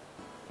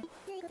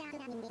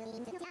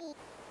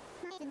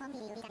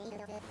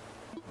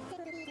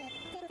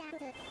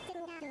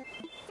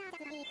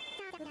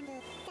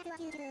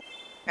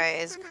 Guy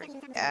is creepy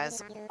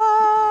as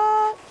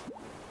fuck.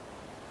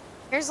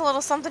 Here's a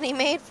little something he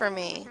made for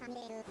me.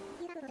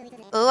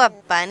 Ooh, a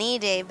bunny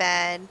day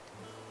bed. You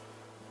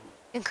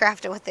can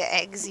craft it with the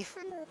eggs.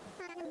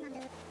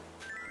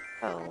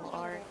 Oh,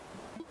 Lord.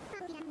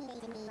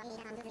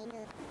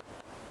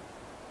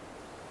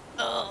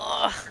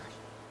 Ugh.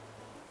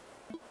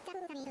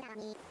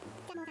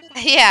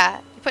 Yeah,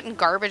 you're putting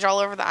garbage all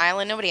over the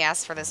island. Nobody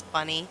asked for this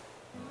bunny.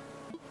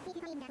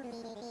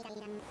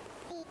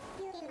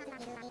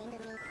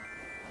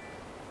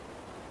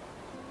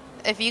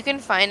 If you can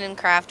find and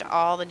craft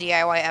all the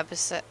DIY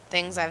episode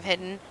things I've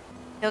hidden,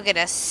 you'll get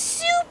a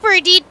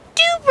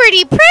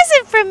super-de-duper-de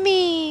present from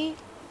me.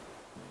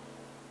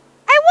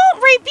 I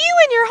won't rape you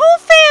and your whole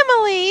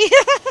family.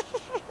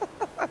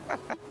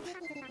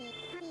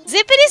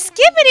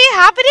 Zippity-skippity,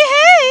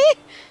 hoppity-hey.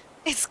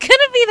 It's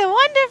gonna be the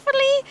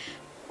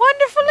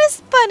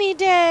wonderfulest bunny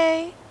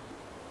day.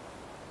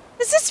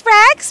 Does this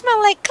rag smell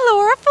like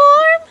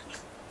chloroform?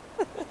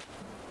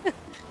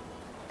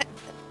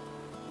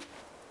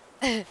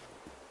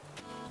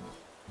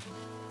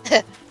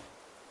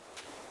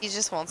 He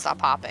just won't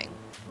stop hopping.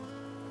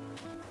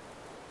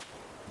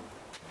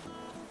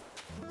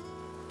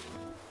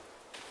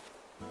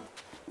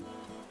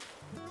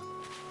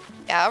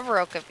 Yeah, I'm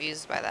real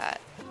confused by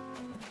that.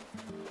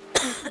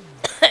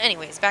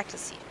 Anyways, back to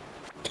sea.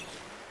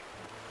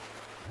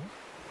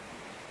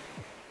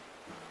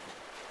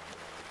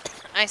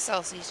 I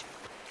sell seeds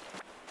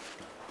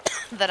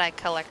that I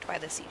collect by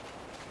the sea.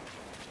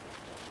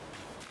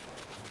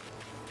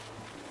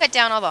 Cut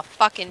down all the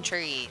fucking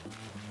trees.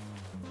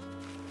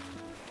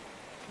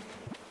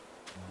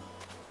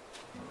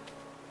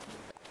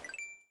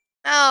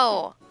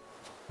 No.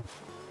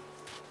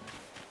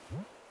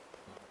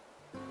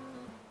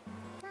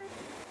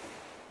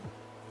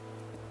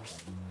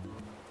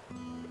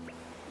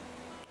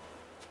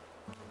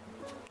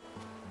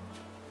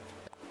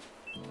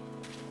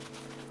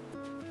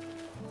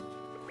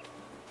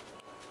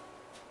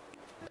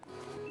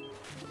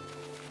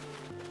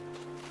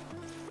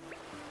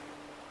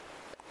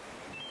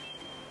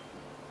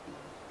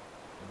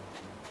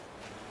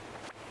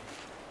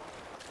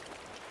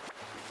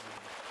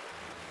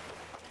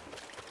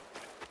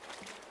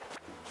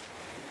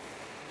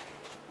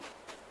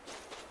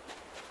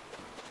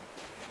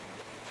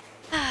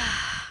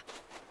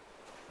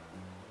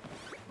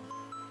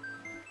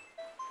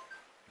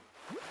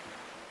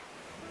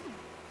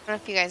 don't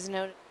know if you guys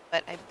noticed,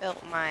 but I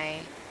built my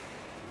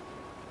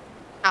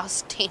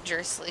house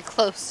dangerously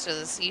close to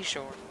the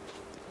seashore.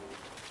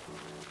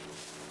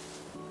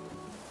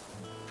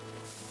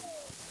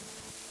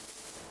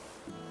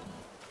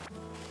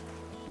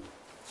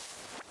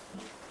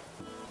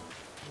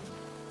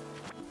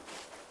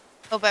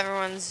 Hope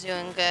everyone's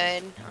doing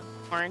good on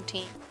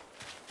quarantine.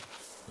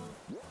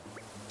 We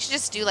should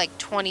just do like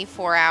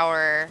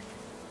 24-hour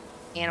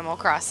Animal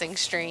Crossing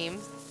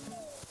streams.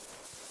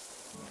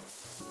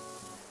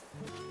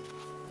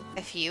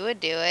 If you would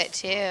do it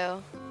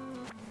too.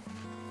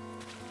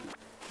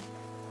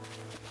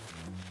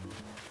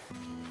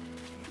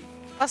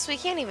 Plus, we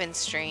can't even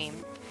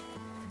stream.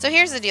 So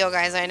here's the deal,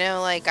 guys. I know,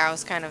 like, I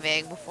was kind of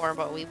vague before,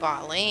 but we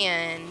bought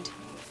land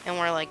and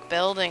we're like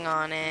building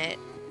on it,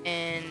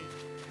 and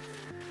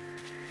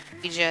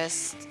we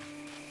just,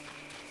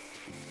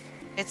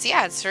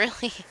 it's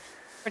really,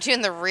 we're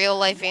doing the real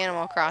life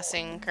Animal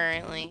Crossing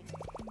currently.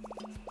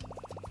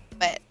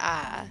 But,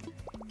 and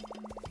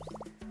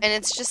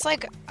it's just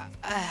like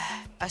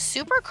a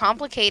super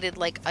complicated,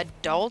 like,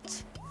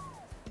 adult,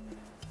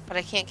 but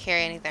I can't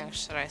carry anything.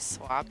 Should I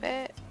swap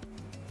it?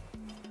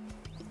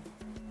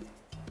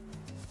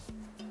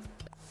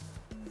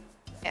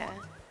 Yeah.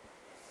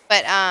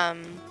 But,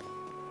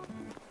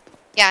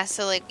 yeah,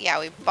 so, like, yeah,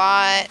 we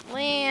bought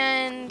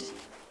land,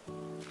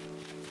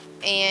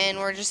 and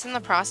we're just in the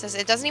process.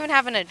 It doesn't even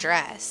have an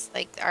address.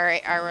 Like,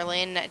 our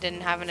land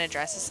didn't have an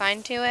address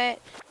assigned to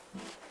it.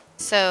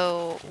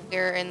 So,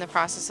 we're in the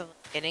process of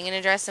getting an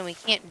address, and we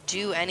can't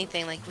do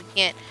anything. Like, we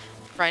can't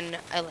run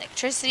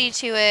electricity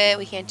to it.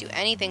 We can't do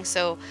anything.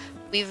 So,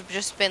 we've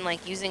just been,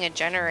 like, using a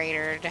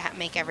generator to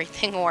make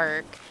everything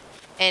work.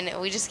 And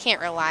we just can't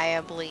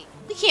reliably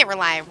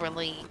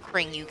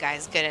bring you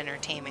guys good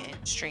entertainment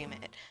and stream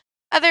it.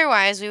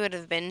 Otherwise, we would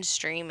have been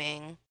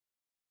streaming.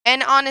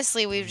 And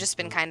honestly, we've just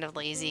been kind of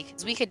lazy,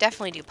 because we could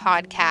definitely do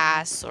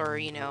podcasts, or,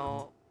 you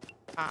know,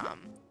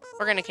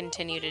 we're going to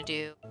continue to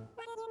do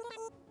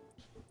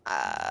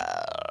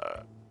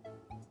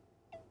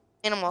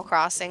Animal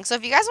Crossing. So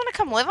if you guys want to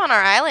come live on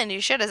our island, you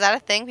should. Is that a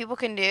thing people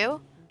can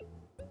do?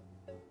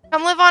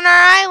 Come live on our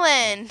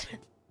island!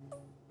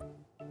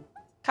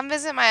 Come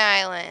visit my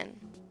island.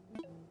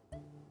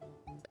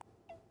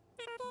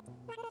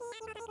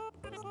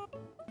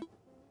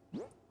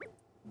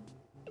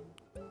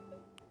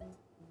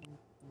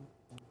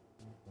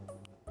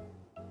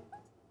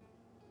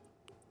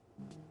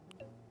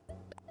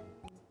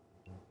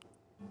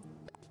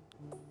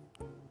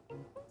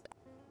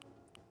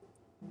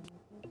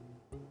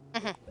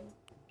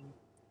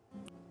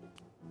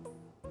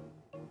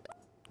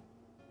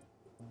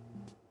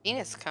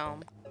 Venus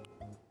comb.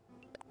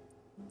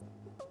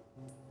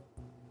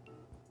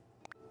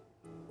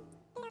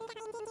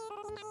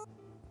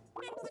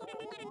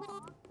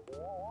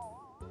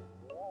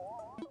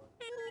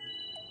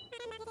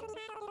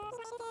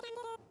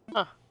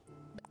 Huh.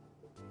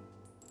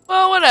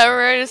 Well,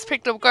 whatever. I just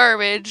picked up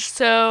garbage,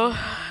 so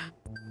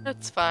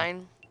that's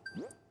fine.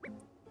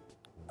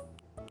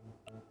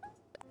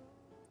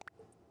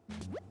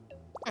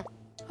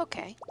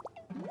 Okay.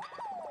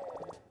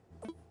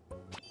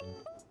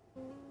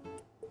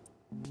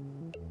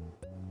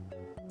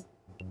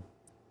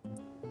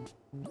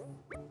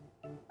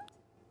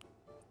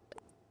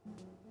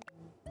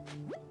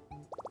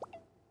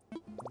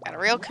 Got a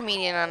real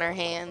comedian on our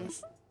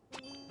hands.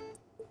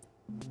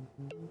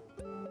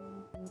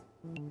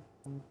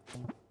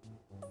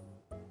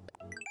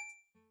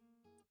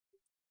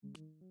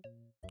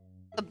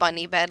 The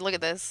bunny bed, look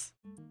at this.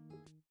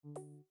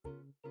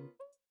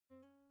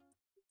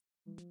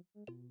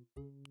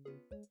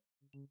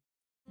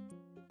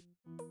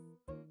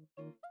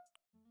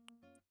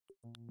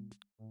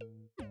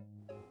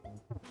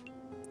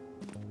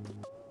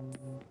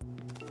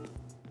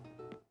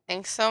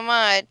 Thanks so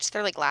much.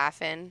 They're like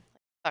laughing.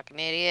 Fucking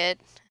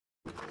idiot.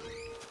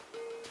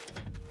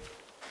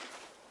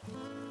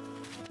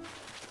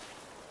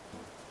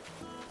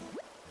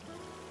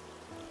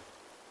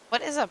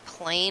 What is a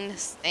plain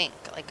sink?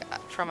 Like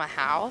from a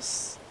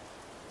house?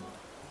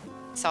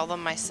 Sell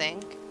them my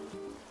sink?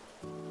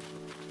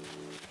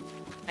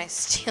 Can I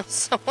steal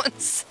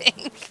someone's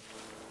sink?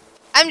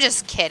 I'm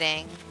just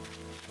kidding.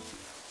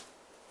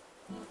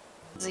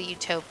 It's a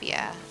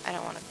utopia. I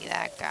don't want to be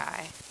that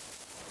guy.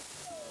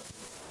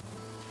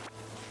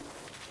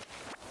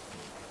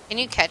 Can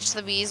you catch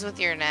the bees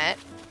with your net?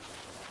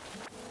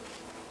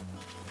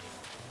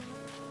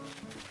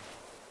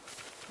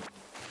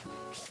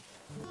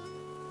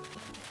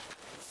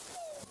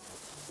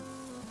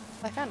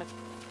 I found it.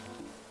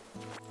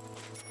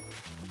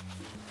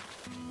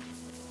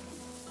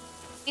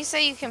 You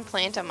say you can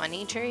plant a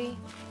money tree?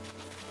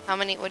 How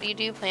many, what do you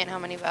do? Plant how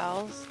many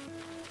bells?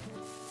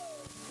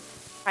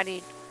 How do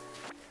you...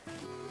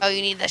 Oh,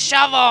 you need the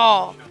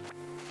shovel!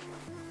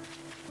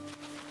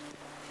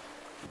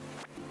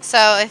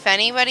 So, if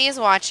anybody is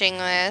watching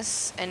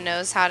this and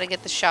knows how to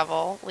get the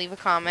shovel, leave a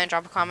comment,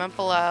 drop a comment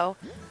below.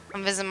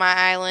 Come visit my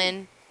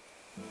island.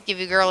 Give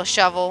your girl a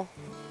shovel.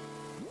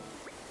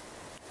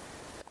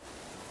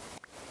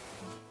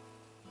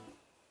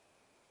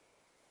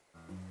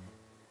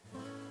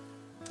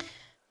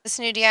 This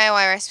new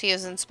DIY recipe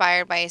was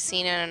inspired by a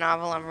scene in a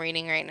novel I'm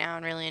reading right now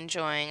and really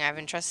enjoying. I've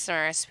entrusted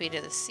my recipe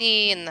to the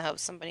sea in the hope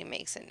somebody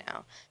makes it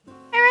now.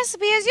 My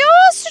recipe is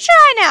yours to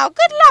try now.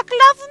 Good luck,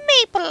 love,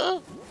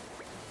 Maple.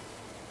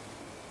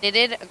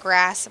 Knitted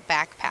grass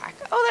backpack.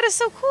 Oh, that is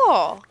so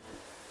cool.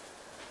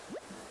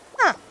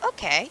 Huh,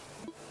 okay.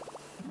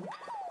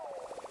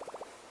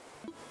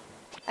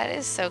 That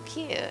is so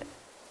cute.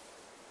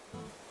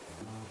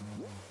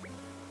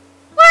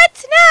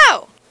 What?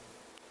 No!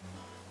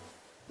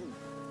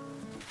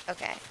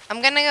 Okay,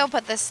 I'm gonna go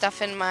put this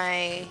stuff in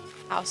my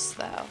house,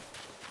 though.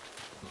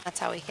 That's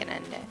how we can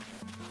end it.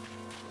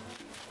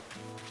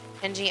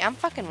 Kenji, I'm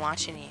fucking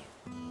watching you.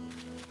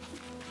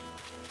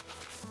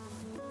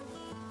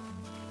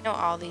 I know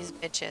all these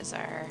bitches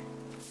are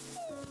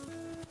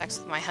sex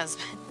with my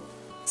husband.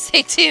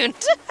 Stay tuned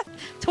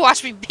to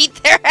watch me beat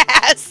their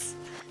ass.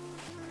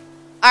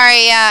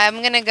 Alright, yeah,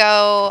 I'm gonna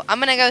go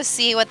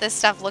see what this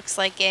stuff looks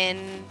like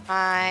in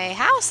my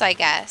house, I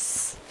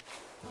guess.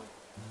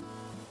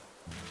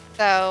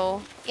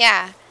 So,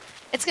 yeah.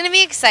 It's gonna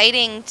be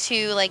exciting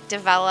to, like,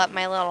 develop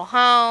my little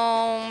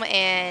home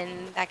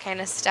and that kind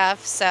of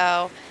stuff.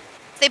 So,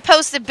 stay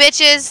posted,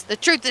 bitches. The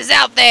truth is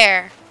out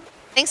there.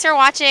 Thanks for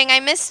watching. I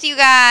missed you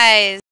guys.